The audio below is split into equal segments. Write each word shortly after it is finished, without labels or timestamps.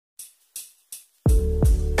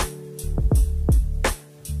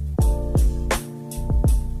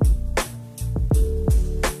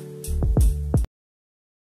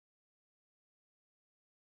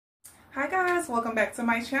welcome back to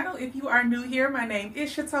my channel. If you are new here, my name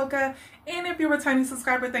is Shatoka, and if you're a returning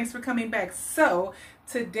subscriber, thanks for coming back. So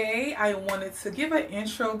today I wanted to give an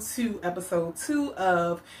intro to episode 2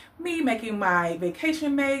 of me making my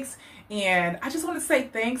vacation makes, and I just want to say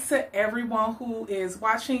thanks to everyone who is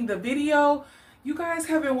watching the video. You guys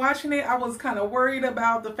have been watching it. I was kind of worried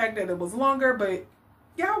about the fact that it was longer, but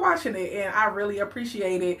y'all watching it and I really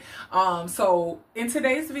appreciate it. So in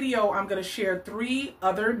today's video I'm gonna share 3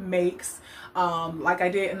 other makes like I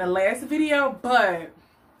did in the last video, but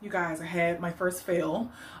you guys, I had my first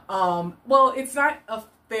fail. Well, it's not a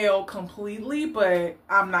fail completely, but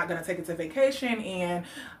I'm not gonna take it to vacation, and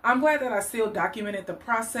I'm glad that I still documented the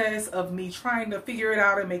process of me trying to figure it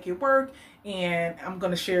out and make it work, and I'm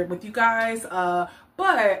gonna share it with you guys.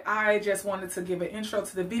 But I just wanted to give an intro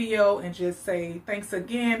to the video and just say thanks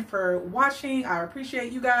again for watching. I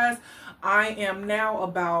appreciate you guys. I am now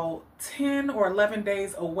about 10 or 11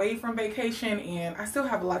 days away from vacation, and I still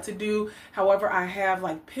have a lot to do. However, I have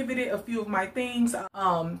like pivoted a few of my things.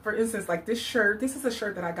 For instance, like this shirt. This is a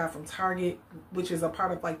shirt that I got from Target, which is a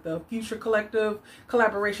part of like the Future Collective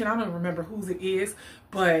collaboration. I don't remember whose it is,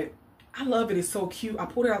 but I love it. It's so cute. I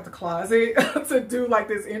pulled it out the closet to do like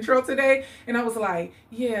this intro today, and I was like,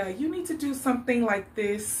 yeah, you need to do something like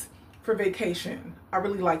this for vacation. I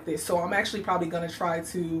really like this. So I'm actually probably going to try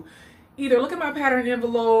to either look at my pattern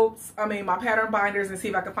envelopes, my pattern binders, and see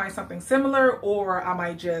if I can find something similar, or I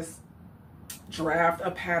might just draft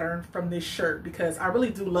a pattern from this shirt because I really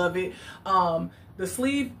do love it. The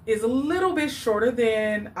sleeve is a little bit shorter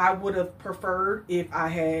than I would have preferred if I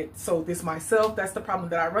had sewed this myself. That's the problem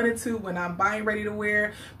that I run into when I'm buying ready to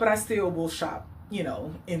wear, but I still will shop, you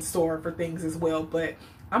know, in store for things as well. But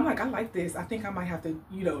I'm like, I like this. I think I might have to,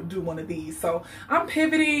 you know, do one of these. So I'm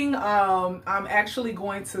pivoting. I'm actually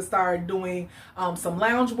going to start doing some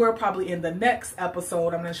loungewear probably in the next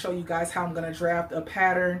episode. I'm going to show you guys how I'm going to draft a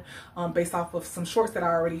pattern based off of some shorts that I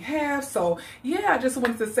already have. So yeah, I just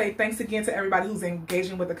wanted to say thanks again to everybody who's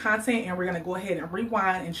engaging with the content, and we're going to go ahead and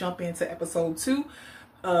rewind and jump into episode 2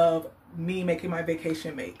 of me making my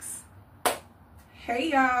vacation makes.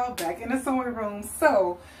 Hey y'all, back in the sewing room.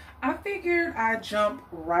 So I figured I'd jump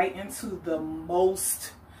right into the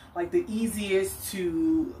most, like the easiest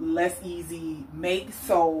to less easy make.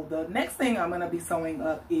 So the next thing I'm going to be sewing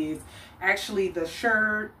up is actually the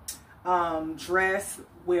shirt, dress.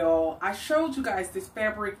 Well, I showed you guys this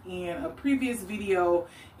fabric in a previous video,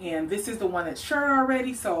 and this is the one that's shirt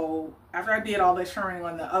already. So after I did all that shirting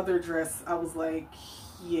on the other dress, I was like,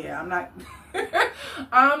 yeah, I'm not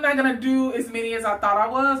I'm not gonna do as many as I thought I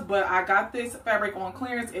was, but I got this fabric on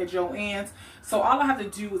clearance at Joann's. So all I have to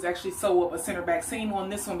do is actually sew up a center back seam on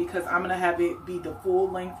this one because I'm gonna have it be the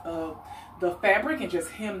full length of the fabric and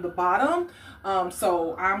just hem the bottom.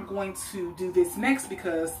 So I'm going to do this next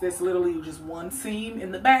because there's literally just one seam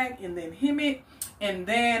in the back, and then hem it. And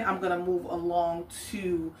then I'm gonna move along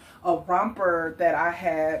to a romper that I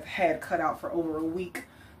have had cut out for over a week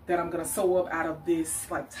that I'm gonna sew up out of this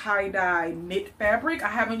like tie-dye knit fabric. I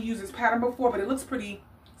haven't used this pattern before, but it looks pretty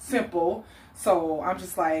simple. So I'm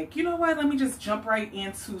just like, you know what, let me just jump right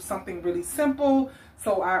into something really simple.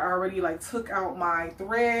 So I already like took out my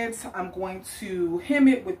threads. I'm going to hem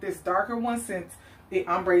it with this darker one since it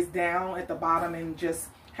ombres down at the bottom, and just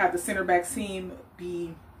have the center back seam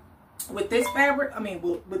be with this fabric,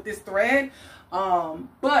 with this thread.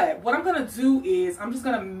 But what I'm gonna do is I'm just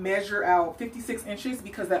gonna measure out 56 inches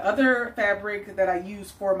because the other fabric that I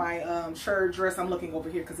used for my shirt dress, I'm looking over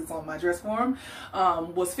here because it's on my dress form,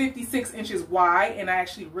 was 56 inches wide, and I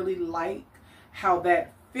actually really like how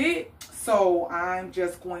that fit. So I'm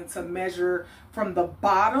just going to measure from the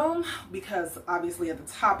bottom, because obviously at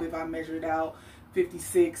the top, if I measured out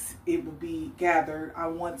 56, it would be gathered. I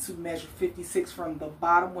want to measure 56 from the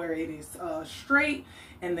bottom where it is straight,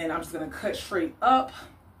 and then I'm just going to cut straight up,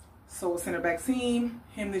 sew a center back seam,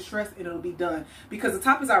 hem this dress, and it'll be done because the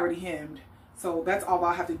top is already hemmed. So that's all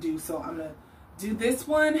I have to do. So I'm going to do this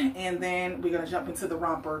one, and then we're going to jump into the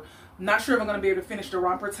romper. Not sure if I'm going to be able to finish the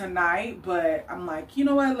romper tonight, but I'm like, you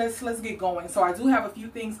know what, let's get going. So I do have a few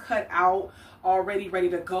things cut out already, ready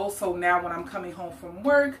to go. So now when I'm coming home from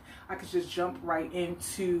work, I can just jump right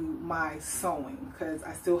into my sewing because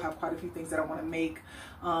I still have quite a few things that I want to make.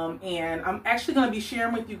 And I'm actually going to be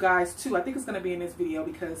sharing with you guys too. I think it's going to be in this video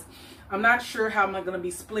because I'm not sure how I'm going to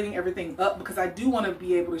be splitting everything up, because I do want to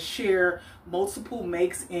be able to share multiple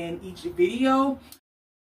makes in each video.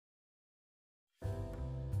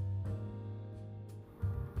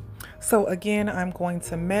 So again, I'm going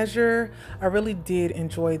to measure. I really did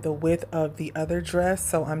enjoy the width of the other dress,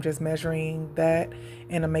 so I'm just measuring that,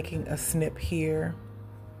 and I'm making a snip here.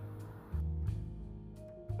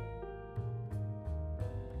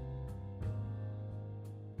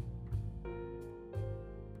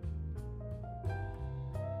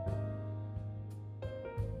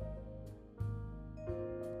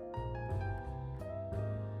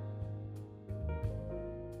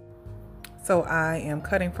 So I am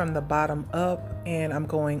cutting from the bottom up and I'm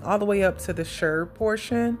going all the way up to the shirt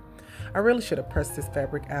portion. I really should have pressed this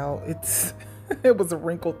fabric out. It was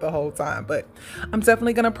wrinkled the whole time, but I'm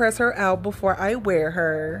definitely gonna press her out before I wear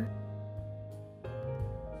her.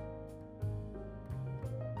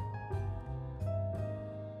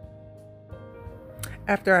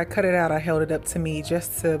 After I cut it out, I held it up to me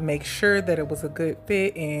just to make sure that it was a good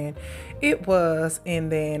fit, and it was.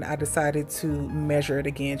 And then I decided to measure it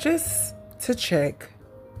again just to check.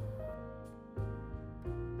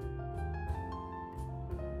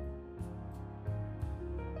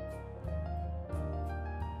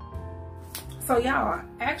 So y'all,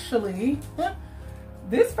 actually,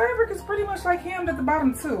 this fabric is pretty much like hemmed at the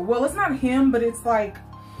bottom too. Well, it's not hemmed, but it's like,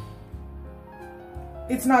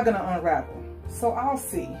 it's not gonna unravel. So I'll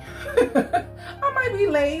see. I might be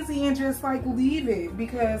lazy and just like leave it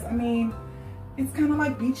because I mean, it's kind of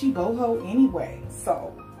like beachy boho anyway.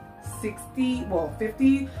 So 50,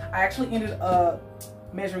 I actually ended up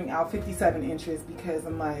measuring out 57 inches because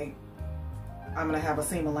I'm like, I'm gonna have a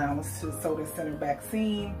seam allowance to sew this center back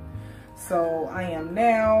seam. So I am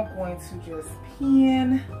now going to just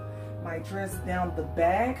pin my dress down the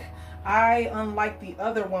back. Unlike the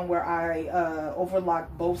other one where I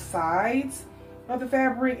overlocked both sides of the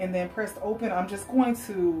fabric and then pressed open, I'm just going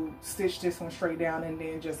to stitch this one straight down and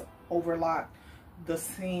then just overlock the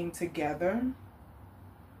seam together.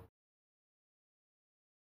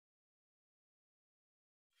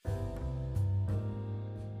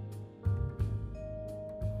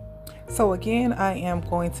 So again, I am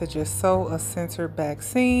going to just sew a center back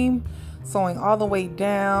seam, sewing all the way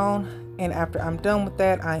down, and after I'm done with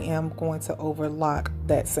that, I am going to overlock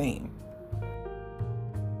that seam.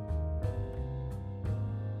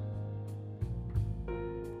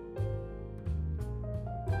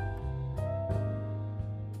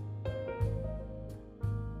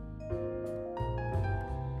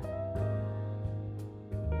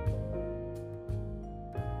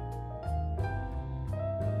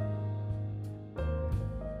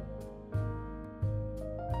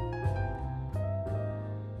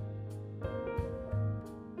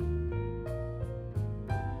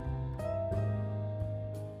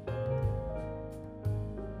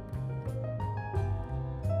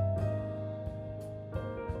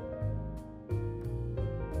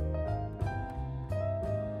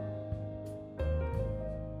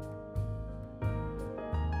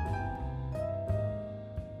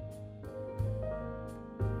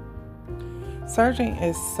 Serging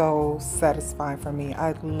is so satisfying for me.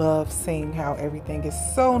 I love seeing how everything is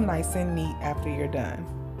so nice and neat after you're done.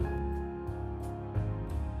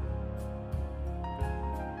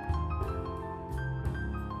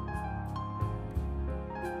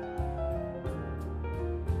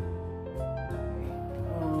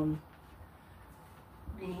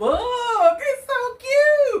 Look, it's so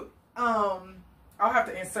cute. I'll have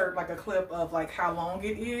to insert like a clip of like how long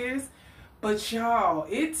it is. But y'all,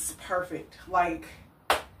 it's perfect. Like,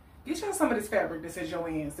 get y'all some of this fabric that says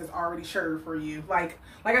Joann's that's already shirred for you. Like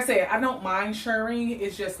I said, I don't mind shirring.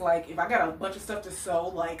 It's just like, if I got a bunch of stuff to sew,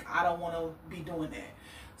 like, I don't want to be doing that.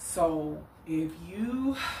 So, if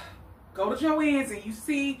you go to Joann's and you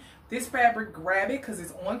see this fabric, grab it because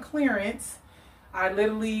it's on clearance.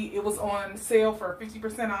 It was on sale for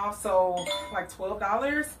 50% off, so like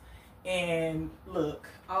 $12. And look,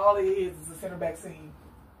 all it is a center back seam.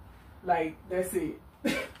 Like, that's it.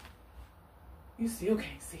 You still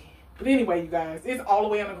can't see. But anyway, you guys, it's all the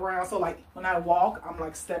way on the ground. So, like, when I walk, I'm,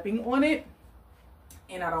 like, stepping on it.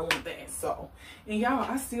 And I don't want that. So, and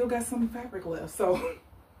y'all, I still got some fabric left. So,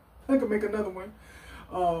 I can make another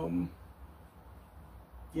one.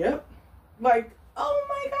 Yep. Like, oh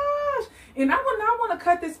my gosh. And I would not want to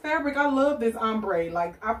cut this fabric. I love this ombre.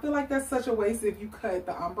 Like, I feel like that's such a waste if you cut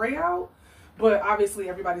the ombre out. But obviously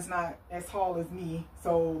everybody's not as tall as me,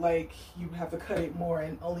 so like you have to cut it more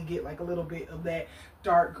and only get like a little bit of that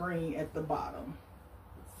dark green at the bottom.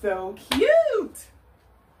 So cute!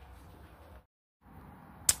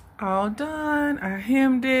 All done. I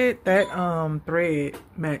hemmed it. That thread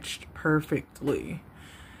matched perfectly.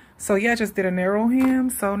 So yeah, I just did a narrow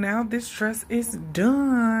hem. So now this dress is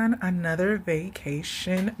done. Another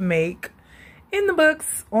vacation make in the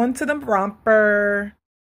books. On to the romper.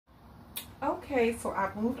 Okay, so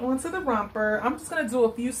I've moved on to the romper. I'm just going to do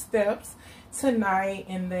a few steps tonight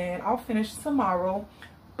and then I'll finish tomorrow.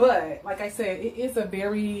 But like I said, it is a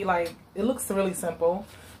very, like, it looks really simple.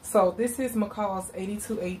 So this is McCall's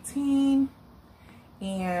 8218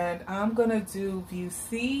 and I'm going to do view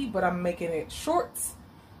C, but I'm making it shorts.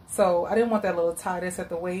 So I didn't want that little tie that's at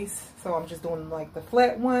the waist. So I'm just doing like the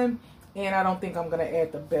flat one. And I don't think I'm going to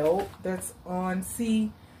add the belt that's on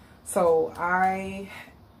C. So I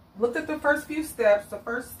looked at the first few steps. The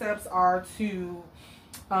first steps are to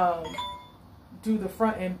do the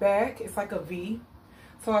front and back. It's like a V.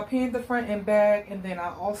 So I pinned the front and back, and then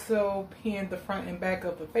I also pinned the front and back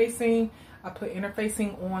of the facing. I put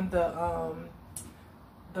interfacing on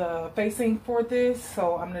the facing for this.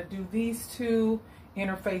 So I'm going to do these two,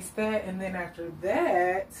 interface that, and then after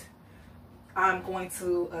that, I'm going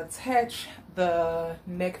to attach the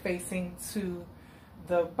neck facing to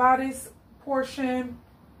the bodice portion.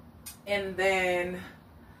 And then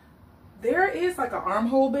there is like an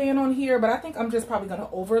armhole band on here, but I think I'm just probably going to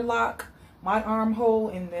overlock my armhole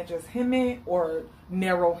and then just hem it or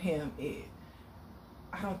narrow hem it.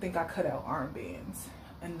 I don't think I cut out arm bands.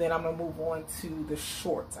 And then I'm going to move on to the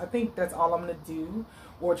shorts. I think that's all I'm going to do,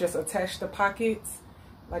 or just attach the pockets.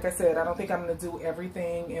 Like I said, I don't think I'm going to do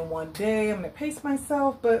everything in one day. I'm going to pace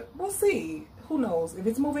myself, but we'll see. Who knows? If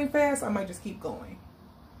it's moving fast, I might just keep going.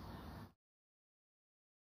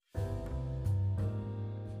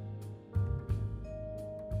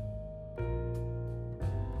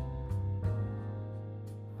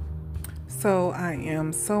 So I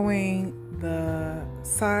am sewing the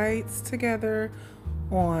sides together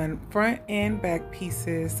on front and back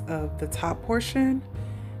pieces of the top portion.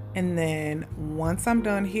 And then once I'm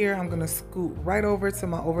done here, I'm gonna scoot right over to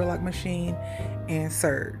my overlock machine and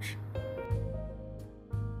serge.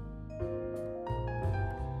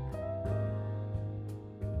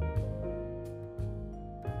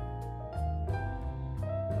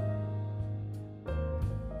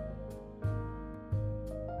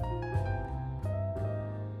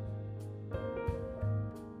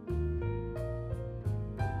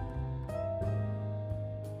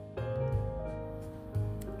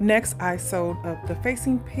 Next, I sewed up the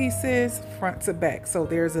facing pieces front to back. So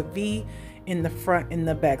there's a V in the front and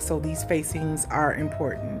the back. So these facings are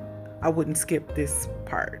important. I wouldn't skip this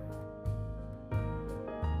part.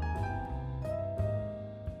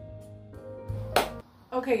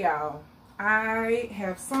 Okay, y'all. I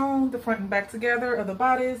have sewn the front and back together of the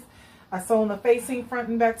bodice. I sewn the facing front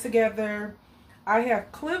and back together. I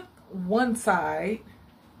have clipped one side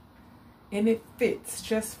and it fits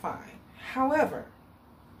just fine. However,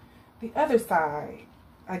 the other side,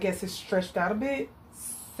 I guess, is stretched out a bit,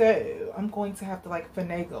 so I'm going to have to like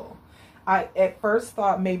finagle. I at first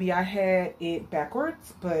thought maybe I had it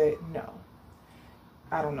backwards, but no.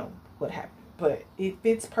 I don't know what happened, but it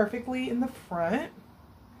fits perfectly in the front.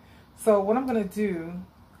 So what I'm gonna do,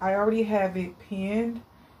 I already have it pinned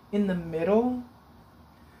in the middle.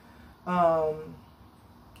 I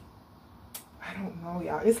don't know,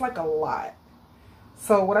 y'all. It's like a lot.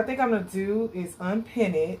 So what I think I'm gonna do is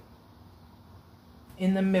unpin it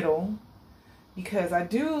in the middle, because I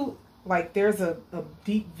do like there's a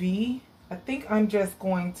deep V. I think I'm just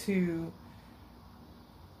going to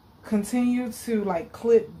continue to like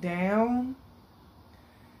clip down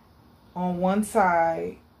on one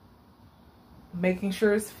side, making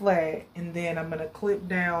sure it's flat, and then I'm going to clip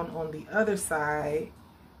down on the other side,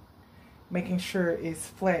 making sure it's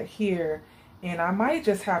flat here. And I might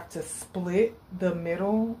just have to split the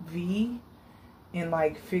middle V and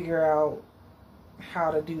like figure out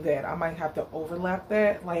how to do that. I might have to overlap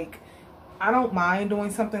that. Like, I don't mind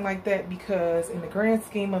doing something like that, because in the grand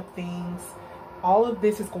scheme of things, all of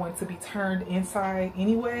this is going to be turned inside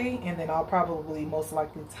anyway, and then I'll probably most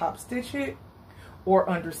likely top stitch it or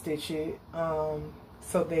understitch it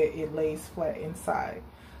so that it lays flat inside.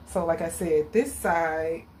 So like I said, this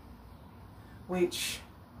side, which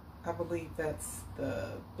I believe that's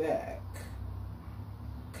the back,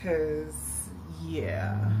 because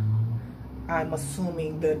yeah, I'm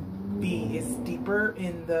assuming the V is deeper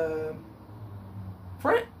in the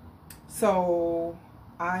front. So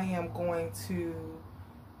I am going to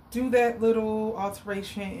do that little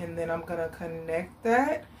alteration, and then I'm going to connect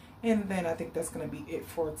that. And then I think that's going to be it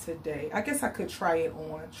for today. I guess I could try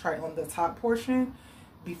on the top portion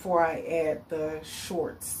before I add the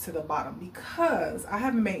shorts to the bottom, because I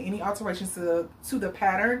haven't made any alterations to the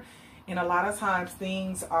pattern. And a lot of times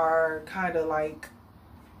things are kind of like,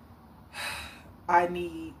 I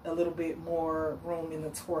need a little bit more room in the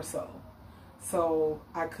torso. So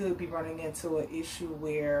I could be running into an issue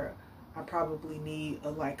where I probably need a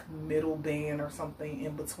like middle band or something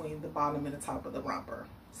in between the bottom and the top of the romper.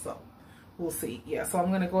 So we'll see. Yeah, so I'm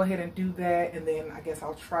going to go ahead and do that, and then I guess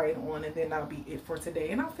I'll try it on, and then that'll be it for today,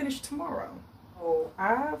 and I'll finish tomorrow. So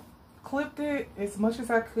I've clipped it as much as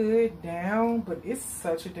I could down, but it's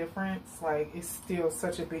such a difference. Like, it's still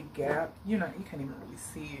such a big gap. You can't even really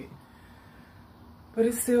see it, but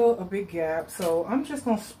it's still a big gap. So I'm just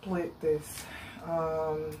gonna split this.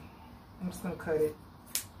 I'm just gonna cut it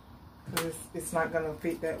It's not gonna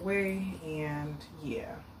fit that way, and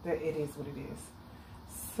yeah, that it is what it is.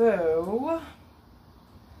 So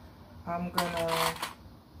I'm gonna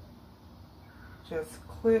just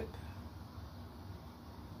clip.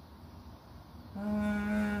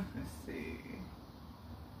 Let's see.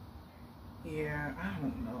 Yeah, I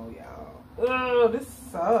don't know, y'all. Oh, this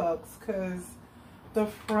sucks because the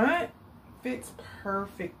front fits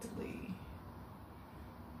perfectly.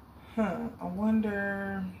 I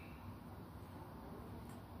wonder.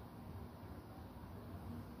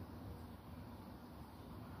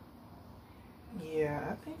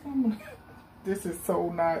 Yeah, I think I'm gonna. This is so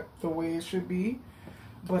not the way it should be,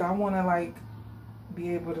 but I want to like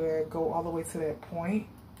be able to go all the way to that point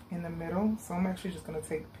in the middle. So I'm actually just gonna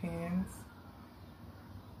take pins.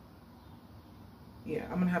 Yeah,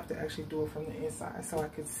 I'm gonna have to actually do it from the inside so I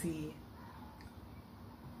could see.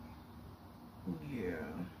 Yeah.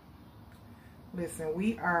 Listen,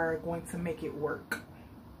 we are going to make it work.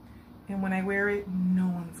 And when I wear it, no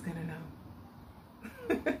one's gonna know.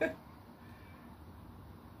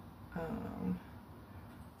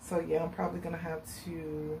 So yeah, I'm probably gonna have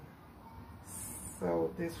to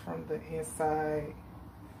sew this from the inside.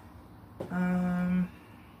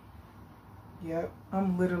 Yep,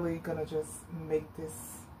 I'm literally gonna just make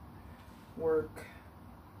this work.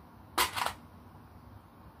 I'm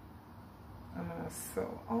gonna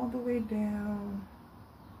sew all the way down.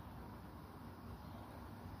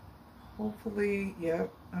 Hopefully,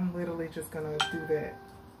 yep, I'm literally just gonna do that.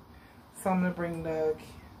 So I'm gonna bring the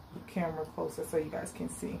camera closer so you guys can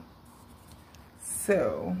see.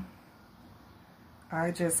 So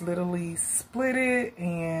I just literally split it,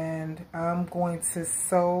 and I'm going to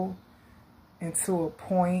sew into a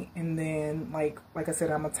point, and then like I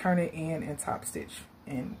said, I'm gonna turn it in and top stitch,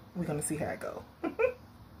 and we're gonna see how it go.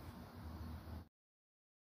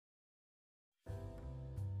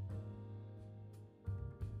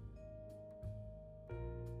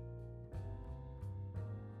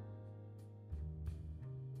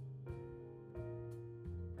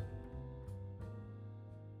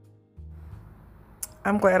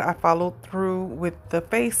 I'm glad I followed through with the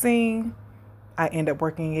facing. I end up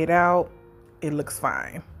working it out. It looks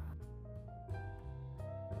fine.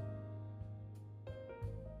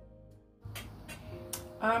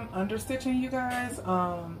 I'm understitching, you guys.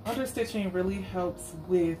 Understitching really helps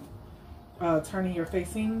with turning your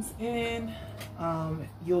facings in.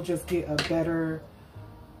 You'll just get a better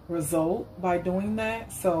result by doing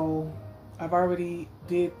that. So I've already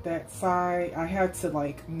did that side. I had to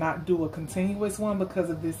like not do a continuous one because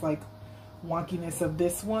of this like wonkiness of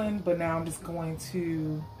this one, but now I'm just going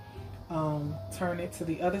to turn it to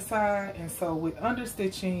the other side. And so with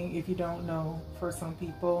understitching, if you don't know, for some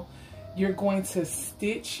people, you're going to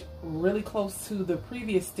stitch really close to the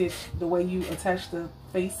previous stitch the way you attach the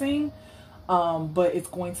facing, but it's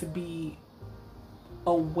going to be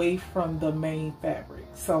away from the main fabric.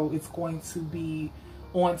 So it's going to be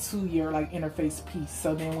onto your like interface piece.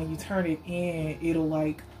 So then when you turn it in, it'll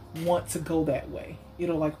like want to go that way.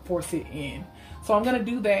 It'll like force it in. So I'm gonna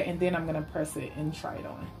do that, and then I'm gonna press it and try it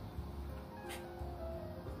on.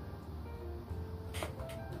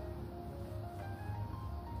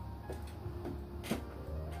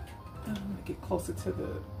 I'm gonna get closer to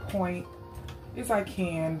the point as I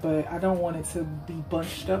can, but I don't want it to be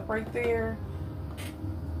bunched up right there.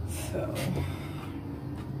 So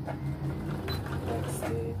back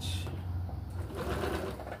stitch.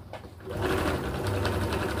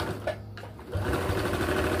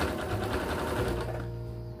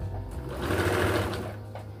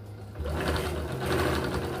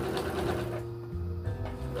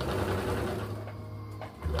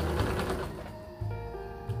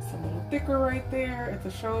 It's a little thicker right there at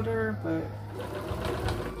the shoulder, but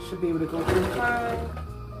should be able to go through fine.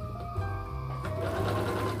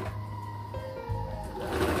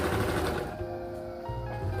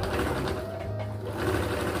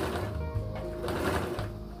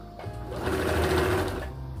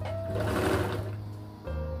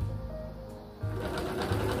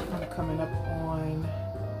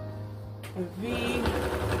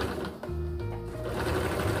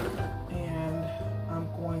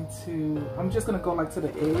 I'm just gonna go like to the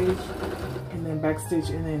edge and then backstitch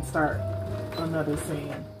and then start another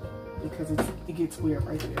seam because it gets weird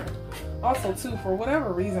right there. Also too, for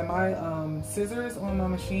whatever reason, my scissors on my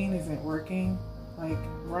machine isn't working like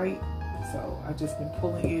right, so I've just been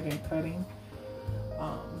pulling it and cutting.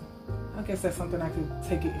 I guess that's something I could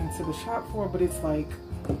take it into the shop for, but it's like,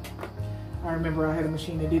 I remember I had a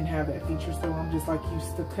machine that didn't have that feature, so I'm just like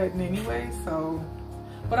used to cutting anyway. So,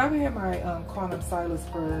 but I've had my quantum stylus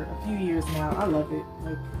for a few years now. I love it.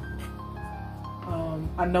 Like,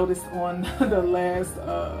 I noticed on the last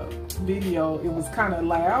video, it was kind of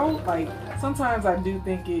loud. Like sometimes I do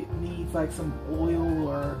think it needs like some oil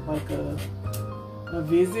or like a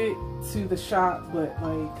visit to the shop, but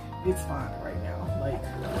like it's fine right now. Like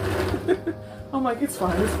I'm like, it's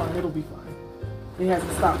fine, it'll be fine. It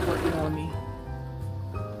hasn't stopped working on me.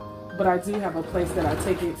 But I do have a place that I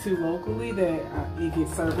take it to locally that it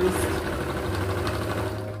gets serviced.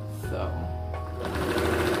 So,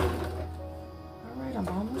 all right, I'm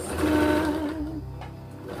almost done.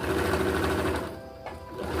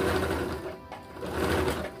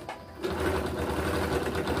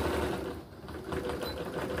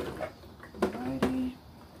 Alrighty.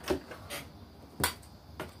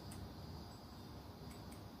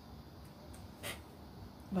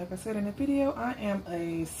 Like I said in the video, I am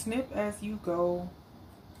a snip as you go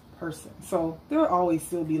person. So there'll always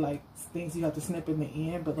still be like things you have to snip in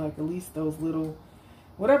the end, but like at least those little,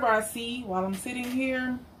 whatever I see while I'm sitting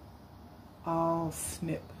here, I'll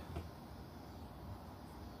snip.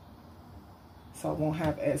 So I won't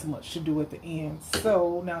have as much to do at the end.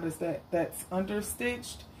 So now that's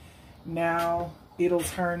understitched, now it'll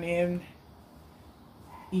turn in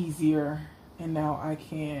easier and now I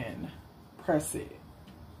can press it.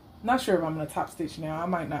 Not sure if I'm gonna top stitch now. I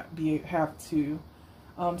might not have to.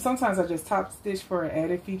 Sometimes I just top stitch for an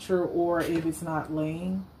added feature, or if it's not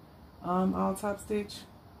laying, I'll top stitch,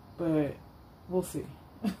 but we'll see.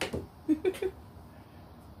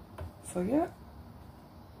 So yeah,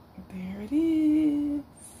 there it is.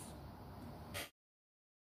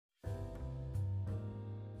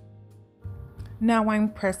 Now I'm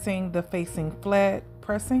pressing the facing flat.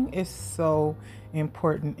 Pressing is so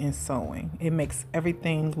important in sewing. It makes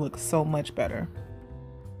everything look so much better.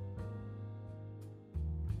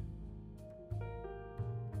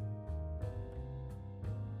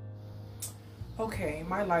 Okay,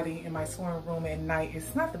 my lighting in my sewing room at night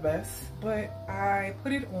is not the best, but I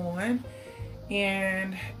put it on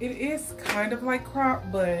and it is kind of like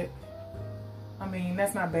crop, but I mean,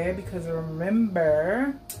 that's not bad because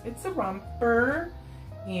remember, it's a romper.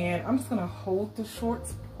 And I'm just gonna hold the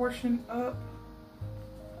shorts portion up.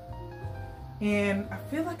 And I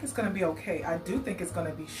feel like it's gonna be okay. I do think it's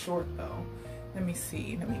gonna be short though. Let me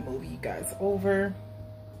see, let me move you guys over.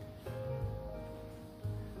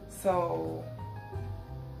 So,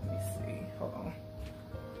 let me see, hold on.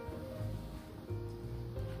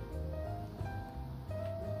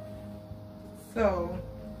 So,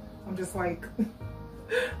 I'm just like,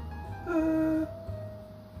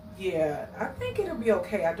 yeah, I think it'll be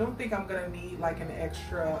okay. I don't think I'm gonna need like an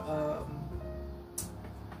extra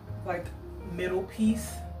like middle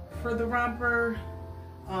piece for the romper.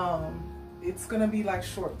 It's gonna be like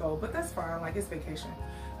short though, but that's fine, like it's vacation.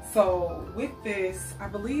 So with this, I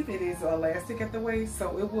believe it is elastic at the waist,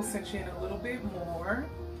 so it will cinch in a little bit more,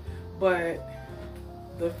 but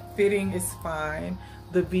the fitting is fine.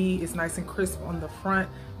 The V is nice and crisp on the front.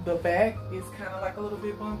 The back is kind of like a little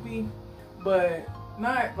bit bumpy, but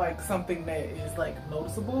not like something that is like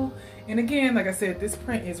noticeable. And again, like I said, this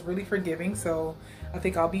print is really forgiving, so I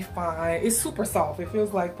think I'll be fine. It's super soft. It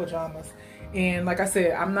feels like pajamas. And like I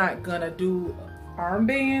said, I'm not gonna do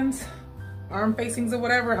armbands, arm facings or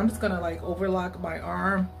whatever. I'm just gonna like overlock my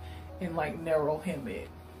arm and like narrow hem it.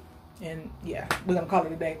 And yeah, we're gonna call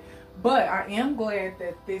it a day. But I am glad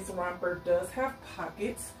that this romper does have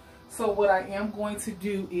pockets. So what I am going to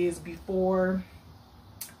do is, before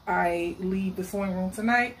I leave the sewing room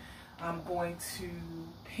tonight, I'm going to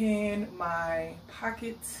pin my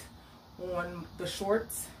pockets on the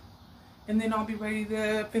shorts, and then I'll be ready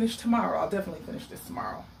to finish tomorrow. I'll definitely finish this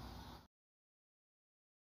tomorrow.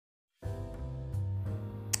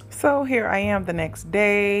 So here I am the next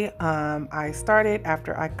day. I started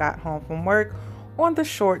after I got home from work on the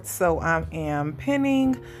shorts, so I am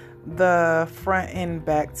pinning the front and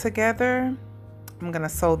back together. I'm gonna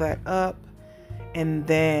sew that up, and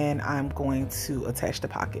then I'm going to attach the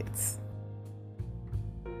pockets.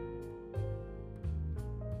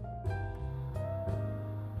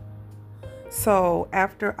 So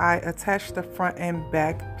after I attached the front and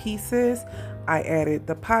back pieces, I added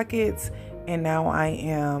the pockets, and now I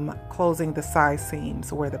am closing the side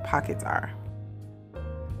seams where the pockets are.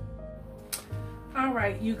 All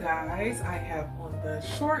right, you guys, I have on the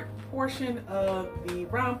short portion of the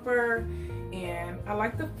romper, and I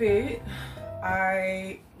like the fit.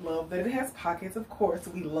 I love that it has pockets. Of course,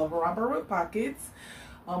 we love a romper with pockets.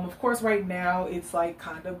 Of course, right now it's like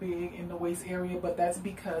kind of big in the waist area, but that's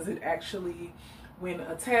because it actually, when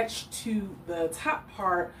attached to the top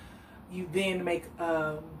part, you then make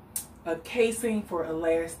a casing for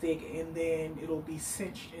elastic, and then it'll be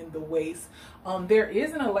cinched in the waist. There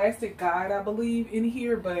is an elastic guide, I believe, in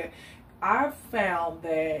here, but I've found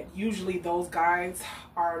that usually those guides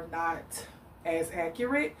are not as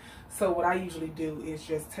accurate. So what I usually do is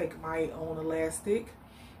just take my own elastic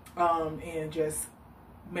and just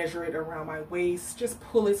measure it around my waist, just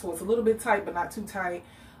pull it so it's a little bit tight but not too tight,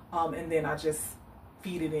 and then I just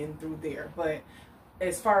feed it in through there. But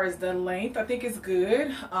as far as the length, I think it's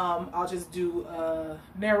good. I'll just do a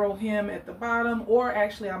narrow hem at the bottom, or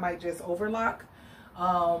actually I might just overlock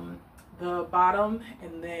the bottom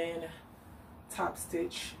and then top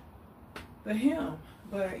stitch the hem.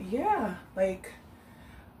 But yeah, like,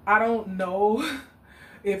 I don't know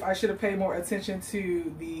if I should have paid more attention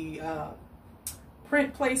to the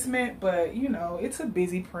print placement, but you know, it's a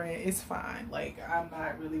busy print, it's fine. Like, I'm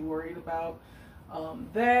not really worried about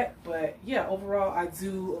that. But yeah, overall I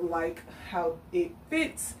do like how it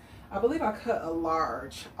fits. I believe I cut a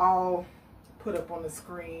large. I'll put up on the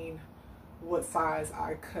screen what size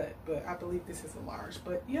I cut, but I believe this is a large.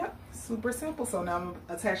 But yeah, super simple. So now I'm gonna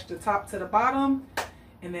attach the top to the bottom,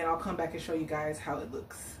 and then I'll come back and show you guys how it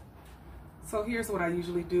looks. So here's what I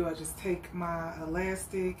usually do. I just take my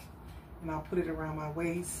elastic and I'll put it around my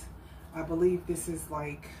waist. I believe this is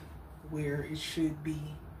like where it should be,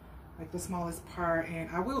 like the smallest part, and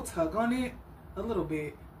I will tug on it a little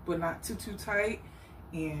bit, but not too tight.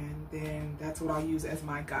 And then that's what I'll use as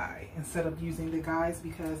my guide instead of using the guides,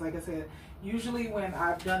 because like I said, usually when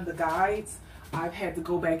I've done the guides, I've had to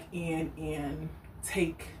go back in and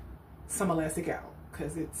take some elastic out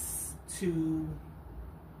because it's too,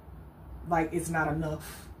 like, it's not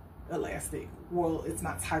enough elastic. Well, it's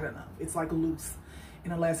not tight enough. It's like loose,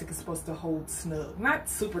 and elastic is supposed to hold snug, not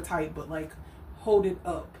super tight, but like hold it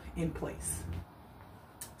up in place.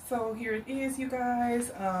 So here it is, you guys.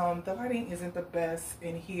 The lighting isn't the best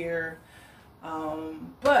in here,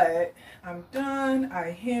 but I'm done.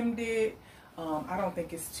 I hemmed it. I don't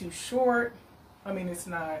think it's too short. I mean, it's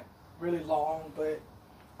not really long, but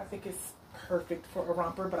I think it's perfect for a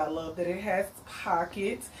romper. But I love that it has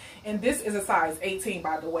pockets, and this is a size 18,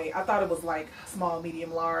 by the way. I thought it was like small,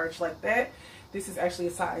 medium, large like that. This is actually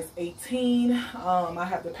a size 18. I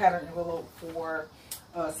have the pattern envelope for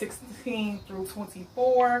 16 through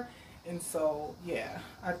 24, and so yeah,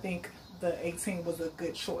 I think the 18 was a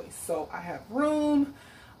good choice. So I have room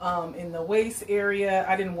in the waist area.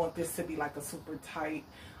 I didn't want this to be like a super tight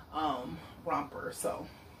romper. So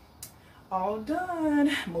all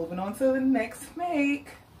done. Moving on to the next make.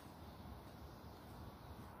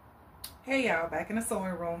 Hey y'all, back in the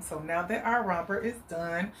sewing room. So now that our romper is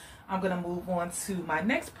done, I'm gonna move on to my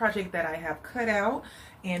next project that I have cut out,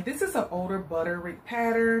 and this is an older Butterick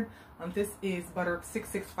pattern. This is Butterick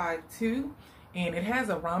 6652, and it has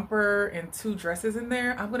a romper and 2 dresses in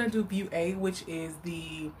there. I'm gonna do view A, which is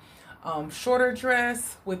the shorter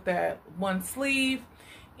dress with that 1 sleeve,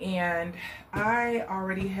 and I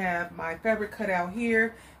already have my fabric cut out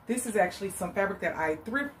here. This is actually some fabric that I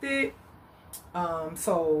thrifted.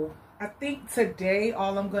 So I think today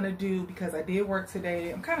all I'm gonna do, because I did work today,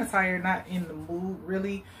 I'm kind of tired, not in the mood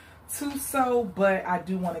really to sew, but I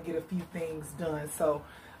do want to get a few things done. So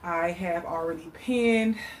I have already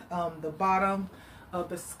pinned the bottom of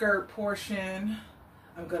the skirt portion.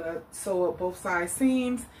 I'm gonna sew up both side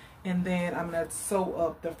seams, and then I'm gonna sew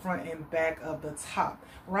up the front and back of the top.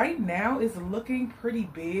 Right now it's looking pretty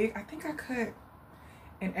big. I think I cut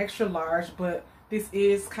an extra large, but this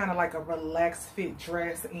is kind of like a relaxed fit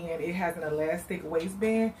dress, and it has an elastic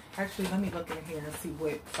waistband. Actually, let me look in here and see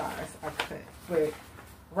what size I cut. But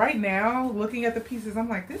right now, looking at the pieces, I'm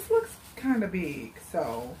like, this looks kind of big.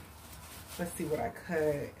 So let's see what I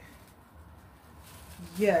cut.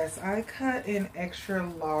 Yes, I cut an extra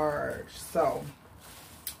large. So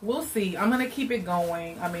we'll see. I'm going to keep it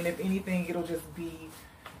going. I mean, if anything, it'll just be,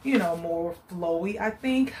 you know, more flowy. I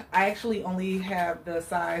think I actually only have the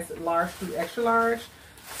size large through extra large,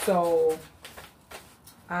 so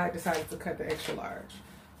I decided to cut the extra large.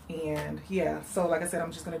 And yeah, so like I said,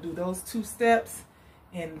 I'm just gonna do those 2 steps,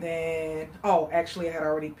 and then, oh, actually I had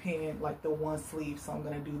already pinned like the 1 sleeve, so I'm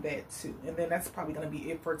gonna do that too. And then that's probably gonna be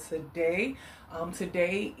it for today.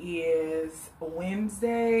 Today is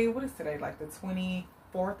Wednesday. What is today? Like the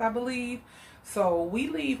 24th, I believe. So we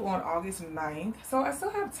leave on August 9th, so I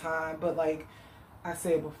still have time, but like I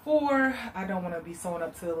said before, I don't want to be sewing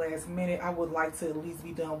up to the last minute. I would like to at least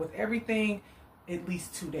be done with everything at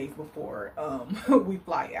least 2 days before we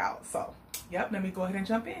fly out. So yep, let me go ahead and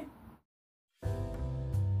jump in.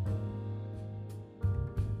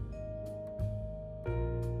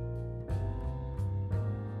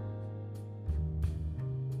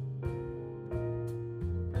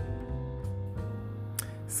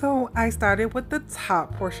 So I started with the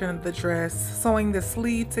top portion of the dress, sewing the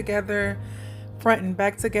sleeve together, front and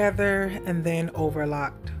back together, and then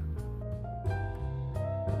overlocked.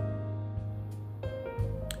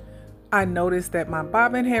 I noticed that my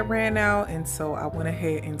bobbin had ran out, and so I went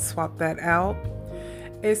ahead and swapped that out.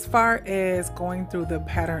 As far as going through the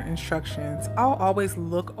pattern instructions, I'll always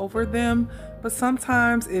look over them, but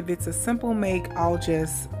sometimes if it's a simple make, I'll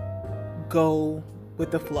just go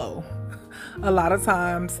with the flow. A lot of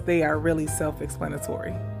times they are really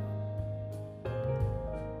self-explanatory.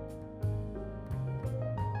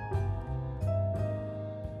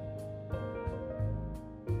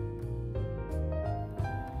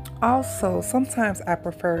 Also, sometimes I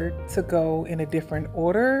prefer to go in a different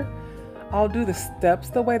order. I'll do the steps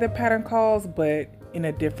the way the pattern calls, but in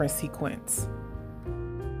a different sequence.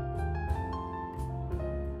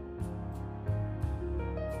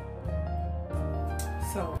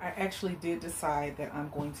 So I actually did decide that I'm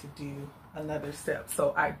going to do another step.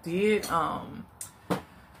 So I did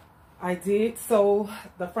sew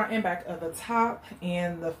the front and back of the top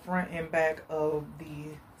and the front and back of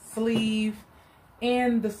the sleeve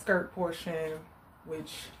and the skirt portion,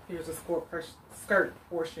 which here's a skirt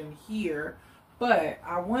portion here, but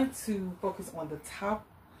I want to focus on the top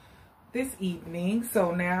this evening.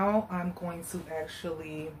 So now I'm going to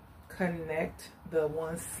actually connect the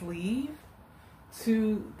one sleeve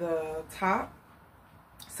to the top.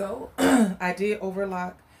 So I did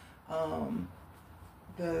overlock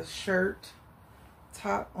the shirt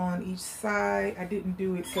top on each side. I didn't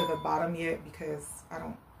do it to the bottom yet because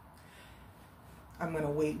I'm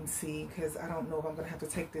gonna wait and see, because I don't know if I'm gonna have to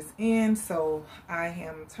take this in. So I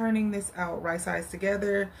am turning this out right sides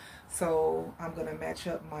together. So I'm gonna match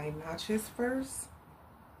up my notches first,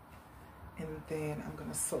 and then I'm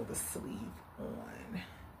gonna sew the sleeve on.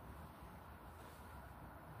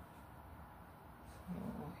 So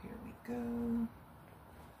here we go.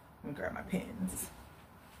 Let me grab my pins.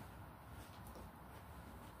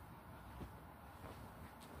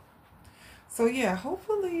 So yeah,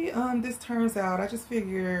 hopefully this turns out. I just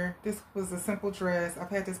figure this was a simple dress. I've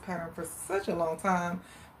had this pattern for such a long time,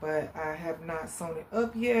 but I have not sewn it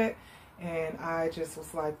up yet. And I just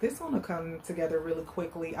was like, this one will come together really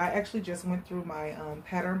quickly. I actually just went through my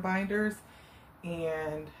pattern binders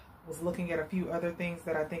and was looking at a few other things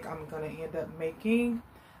that I think I'm going to end up making.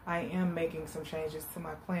 I am making some changes to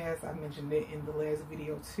my plans. I mentioned it in the last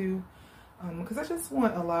video too, because I just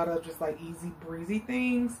want a lot of just like easy breezy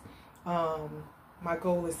things. My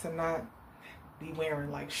goal is to not be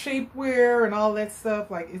wearing like shapewear and all that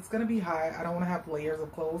stuff. Like, it's gonna be hot. I don't want to have layers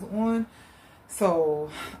of clothes on, so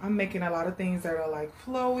I'm making a lot of things that are like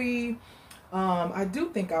flowy. I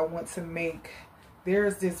do think I want to make,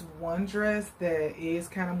 there's this one dress that is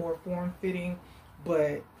kind of more form-fitting,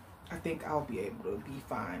 but I think I'll be able to be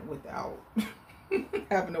fine without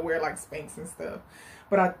having to wear like Spanx and stuff.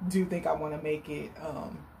 But I do think I want to make it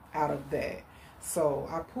out of that. So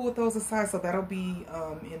I pulled those aside, so that'll be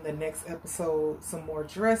in the next episode, some more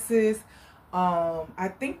dresses.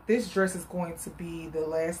 I think this dress is going to be the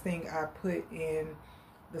last thing I put in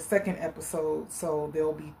the second episode. So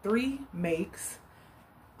there'll be 3 makes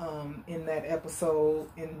in that episode,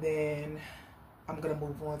 and then I'm gonna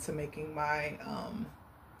move on to making my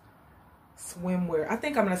swimwear. I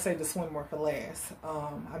think I'm gonna save the swimwear for last.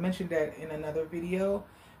 I mentioned that in another video,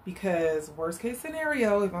 because worst case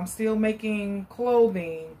scenario, if I'm still making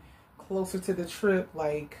clothing closer to the trip,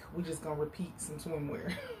 like, we just gonna repeat some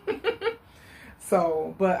swimwear.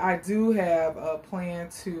 So, but I do have a plan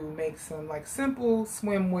to make some like simple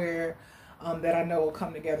swimwear that I know will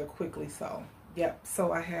come together quickly. So yep,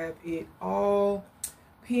 so I have it all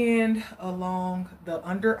pinned along the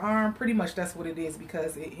underarm. Pretty much that's what it is,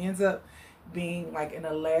 because it ends up being like an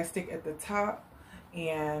elastic at the top.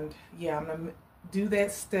 And yeah, I'm gonna do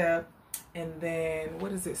that step, and then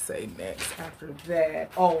what does it say next after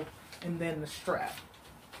that? Oh, and then the strap.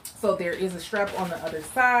 So there is a strap on the other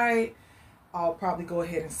side. I'll probably go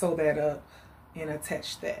ahead and sew that up and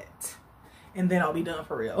attach that, and then I'll be done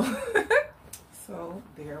for real. So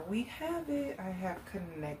there we have it. I have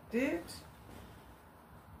connected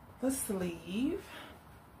the sleeve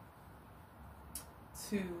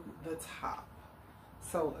to the top.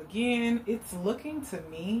 So again, it's looking to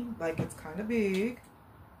me like it's kind of big,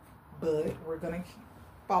 but we're gonna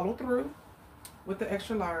follow through with the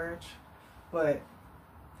extra large. But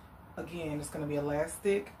again, it's gonna be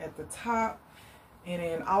elastic at the top, and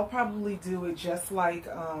then I'll probably do it just like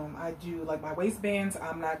I do like my waistbands.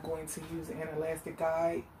 I'm not going to use an elastic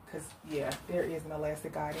guide, because yeah, there is an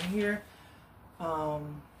elastic guide in here.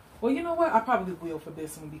 Well, you know what, I probably will for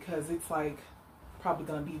this one, because it's like probably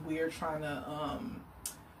gonna be weird trying to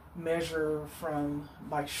measure from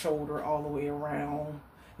like shoulder all the way around.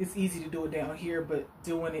 It's easy to do it down here, but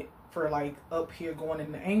doing it for like up here going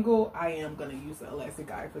in the angle, I am going to use the elastic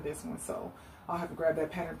guide for this one. So I'll have to grab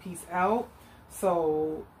that pattern piece out.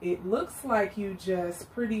 So it looks like you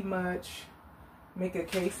just pretty much make a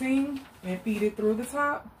casing and feed it through the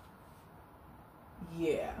top.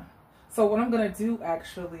 Yeah. So what I'm going to do,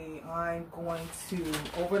 actually, I'm going to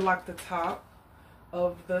overlock the top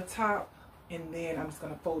of the top, and then I'm just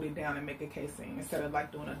going to fold it down and make a casing instead of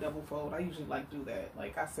like doing a double fold. I usually like do that.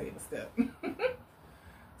 Like I save a step.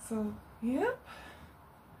 So, yep.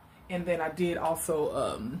 And then I did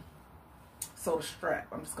also sew the strap.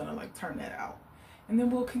 I'm just going to like turn that out. And then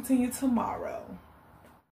we'll continue tomorrow.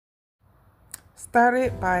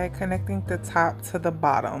 Started by connecting the top to the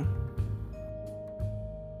bottom.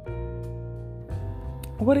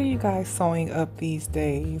 What are you guys sewing up these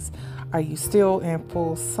days? Are you still in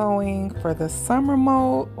full sewing for the summer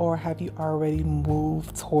mode, or have you already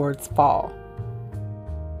moved towards fall?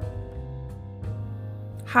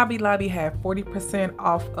 Hobby Lobby had 40%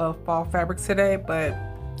 off of fall fabric today, but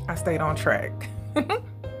I stayed on track.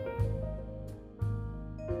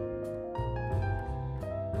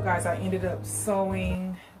 Guys, I ended up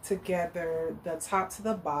sewing together the top to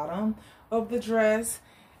the bottom of the dress,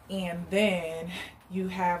 and then you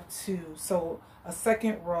have to sew a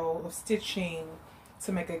second row of stitching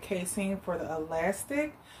to make a casing for the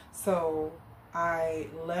elastic. So I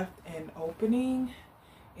left an opening,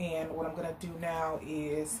 and what I'm going to do now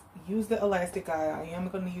is use the elastic guide. I am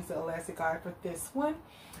going to use the elastic guide for this one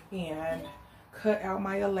and cut out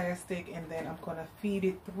my elastic, and then I'm going to feed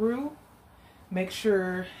it through. Make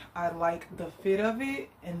sure I like the fit of it,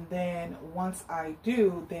 and then once I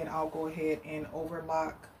do, then I'll go ahead and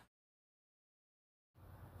overlock.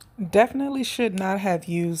 Definitely should not have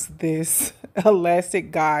used this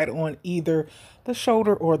elastic guide on either the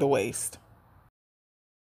shoulder or the waist.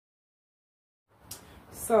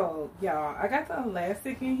 So y'all, I got the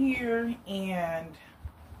elastic in here, and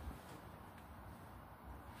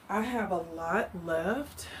I have a lot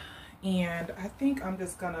left, and I think I'm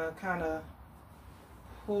just gonna kind of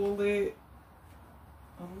pull it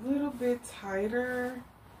a little bit tighter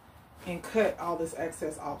and cut all this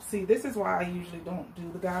excess off. See, this is why I usually don't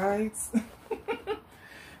do the guides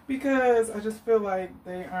because I just feel like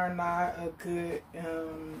they are not a good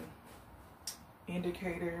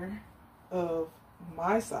indicator of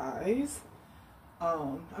my size.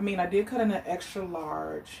 I mean, I did cut in an extra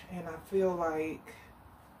large, and I feel like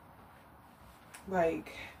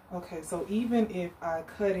okay, so even if I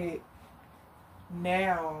cut it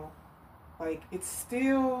now, like, it's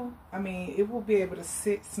still, I mean, it will be able to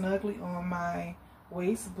sit snugly on my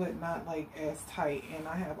waist, but not like as tight. And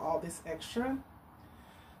I have all this extra,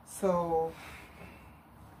 so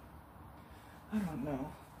I don't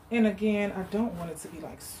know. And again, I don't want it to be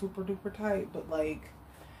like super duper tight, but like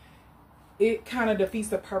it kind of defeats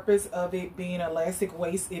the purpose of it being elastic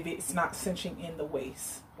waist if it's not cinching in the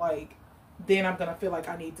waist. Like, then I'm gonna feel like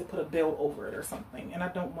I need to put a belt over it or something, and I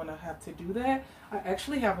don't want to have to do that. I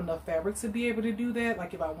actually have enough fabric to be able to do that.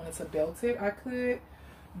 Like, if I wanted to belt it, I could,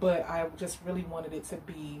 but I just really wanted it to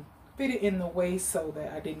be fitted in the waist so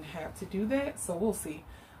that I didn't have to do that. So we'll see.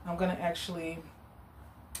 I'm gonna actually,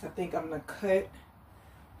 I think I'm gonna cut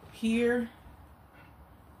here.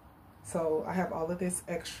 So I have all of this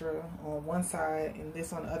extra on one side and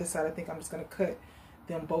this on the other side. I think I'm just gonna cut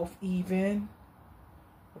them both even,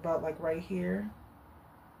 about like right here,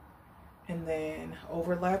 and then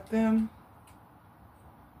overlap them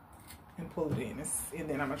and pull it in, and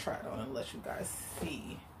then I'm gonna try it on and let you guys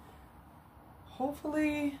see.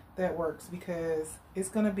 Hopefully that works, because it's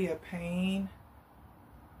gonna be a pain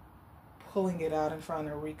pulling it out and trying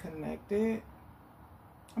to reconnect it.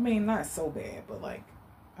 I mean, not so bad, but like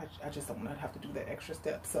I just don't want to have to do that extra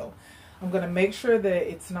step. So I'm gonna make sure that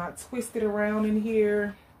it's not twisted around in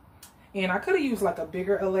here. And I could have used like a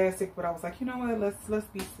bigger elastic, but I was like, you know what, let's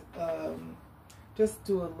be just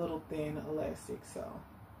do a little thin elastic. So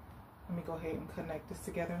let me go ahead and connect this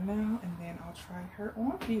together now, and then I'll try her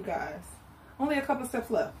on for you guys. Only a couple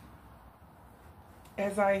steps left.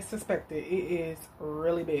 As I suspected, it is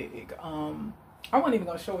really big. I wasn't even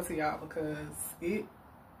gonna show it to y'all because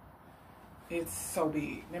it's so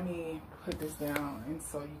big. Let me put this down and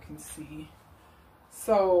so you can see.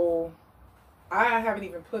 So I haven't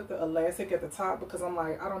even put the elastic at the top because I'm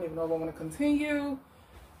like, I don't even know if I want to continue.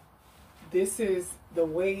 This is the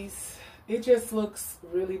waist. It just looks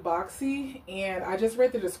really boxy, and I just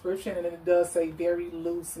read the description and it does say very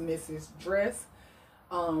loose Mrs. dress.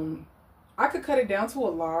 I could cut it down to a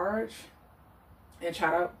large and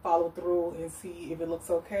try to follow through and see if it looks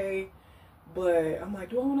okay, But I'm like,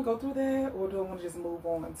 do I want to go through that, or do I want to just move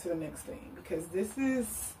on to the next thing? Because this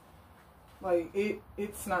is like,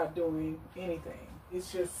 it's not doing anything.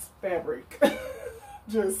 It's just fabric.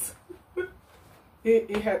 Just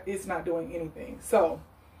it's not doing anything. So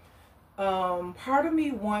part of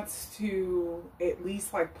me wants to at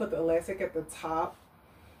least like put the elastic at the top,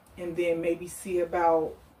 and then maybe see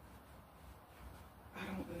about, I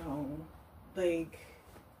don't know, like,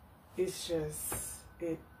 it's just,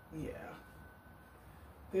 yeah.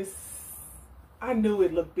 This, I knew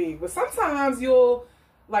it looked big, but sometimes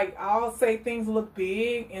I'll say things look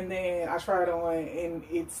big and then I try it on and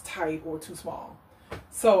it's tight or too small.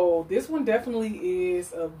 So this one definitely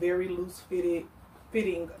is a very loose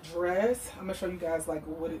fitting dress. I'm gonna show you guys like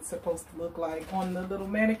what it's supposed to look like on the little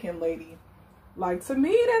mannequin lady. Like, to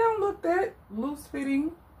me, they don't look that loose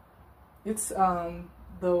fitting. It's the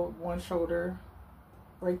one shoulder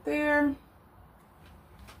right there.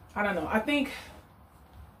 I don't know. I think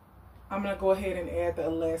I'm gonna go ahead and add the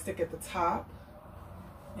elastic at the top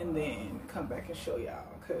and then come back and show y'all,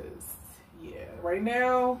 because yeah, right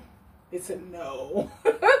now it's a no.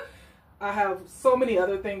 I have so many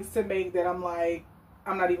other things to make that I'm like,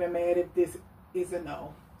 I'm not even mad if this is a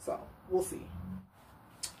no. So we'll see.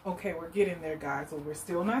 Okay, we're getting there, guys, but we're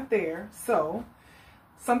still not there. So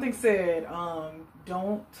something said,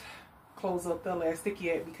 don't close up the elastic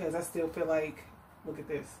yet, because I still feel like, look at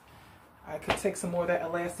this, I could take some more of that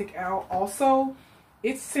elastic out. Also,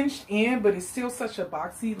 it's cinched in, but it's still such a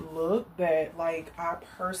boxy look that, like, I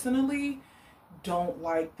personally don't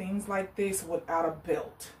like things like this without a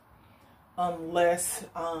belt, unless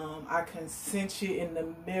I can cinch it in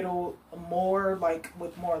the middle more, like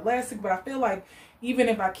with more elastic. But I feel like even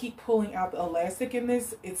if I keep pulling out the elastic in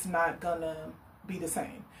this, it's not gonna be the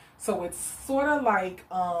same. So it's sort of like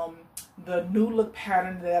the new look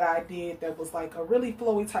pattern that I did, that was like a really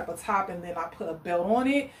flowy type of top, and then I put a belt on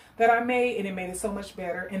it that I made, and it made it so much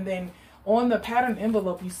better. And then on the pattern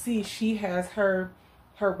envelope, you see she has her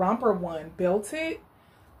romper one belted.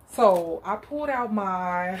 So I pulled out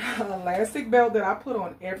my elastic belt that I put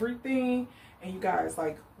on everything, and you guys,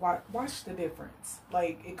 like, watch the difference.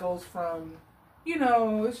 Like, it goes from, you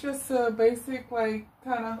know, it's just a basic, like,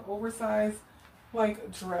 kind of oversized,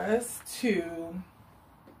 like, dress, to,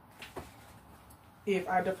 if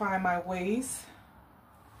I define my waist,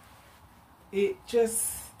 it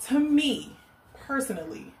just, to me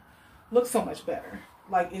personally, looks so much better.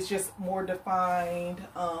 Like, it's just more defined.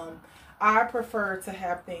 I prefer to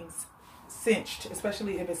have things cinched,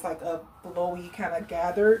 especially if it's like a flowy kind of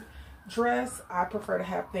gathered dress. I prefer to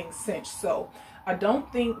have things cinched. So I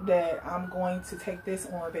don't think that I'm going to take this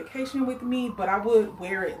on vacation with me, but I would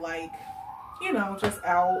wear it, like, you know, just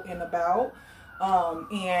out and about.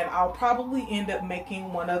 And I'll probably end up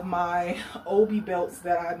making one of my Obi belts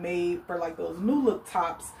that I made for like those new look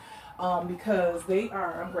tops, because they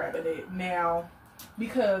are, I'm grabbing it now,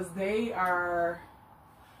 because they are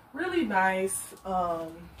really nice.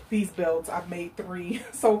 These belts, I've made 3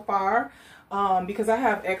 so far, because I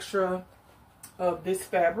have extra of this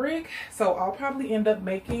fabric. So I'll probably end up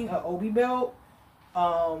making an Obi belt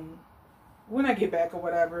when I get back or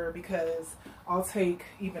whatever, because I'll take,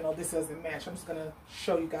 even though this doesn't match, I'm just gonna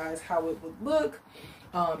show you guys how it would look.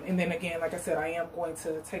 And then again, like I said, I am going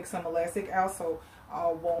to take some elastic out, so I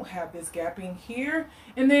won't have this gapping here.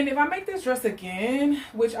 And then if I make this dress again,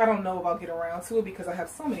 which I don't know if I'll get around to it, because I have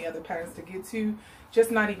so many other patterns to get to, just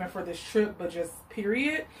not even for this trip, but just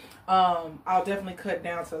period, I'll definitely cut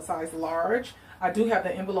down to a size large. I do have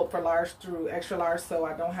the envelope for large through extra large, so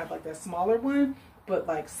I don't have like that smaller one. But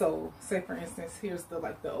like, so say for instance, here's the,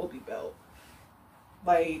 like, the Obi belt.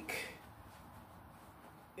 Like,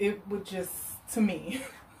 it would just, to me,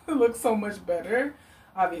 look so much better.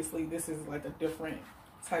 Obviously this is like a different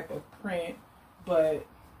type of print, but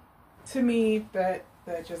to me that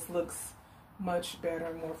just looks much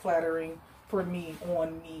better, more flattering for me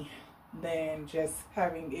on me, than just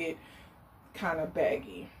having it kind of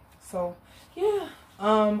baggy. So yeah,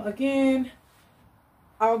 again,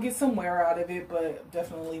 I'll get some wear out of it, but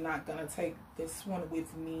definitely not gonna take this one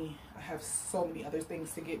with me. I have so many other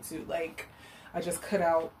things to get to. Like, I just cut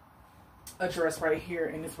out a dress right here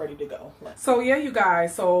and it's ready to go. So yeah, you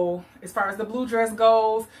guys, so as far as the blue dress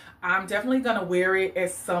goes, I'm definitely gonna wear it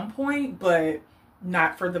at some point, but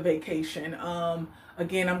not for the vacation.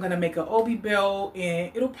 Again, I'm going to make an obi belt,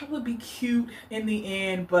 and it'll probably be cute in the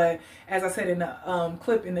end. But as I said in the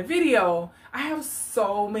clip in the video, I have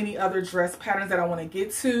so many other dress patterns that I want to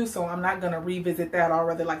get to. So I'm not going to revisit that. I'll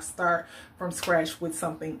rather like start from scratch with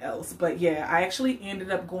something else. But yeah, I actually ended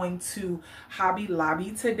up going to Hobby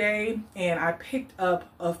Lobby today, and I picked up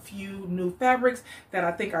a few new fabrics that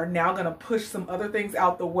I think are now going to push some other things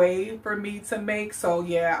out the way for me to make. So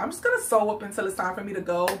yeah, I'm just going to sew up until it's time for me to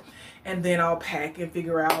go, and then I'll pack and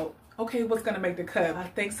figure out, okay, what's gonna make the cut.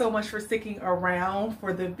 Thanks so much for sticking around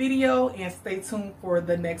for the video, and stay tuned for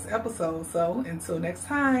the next episode. So until next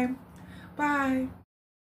time, bye.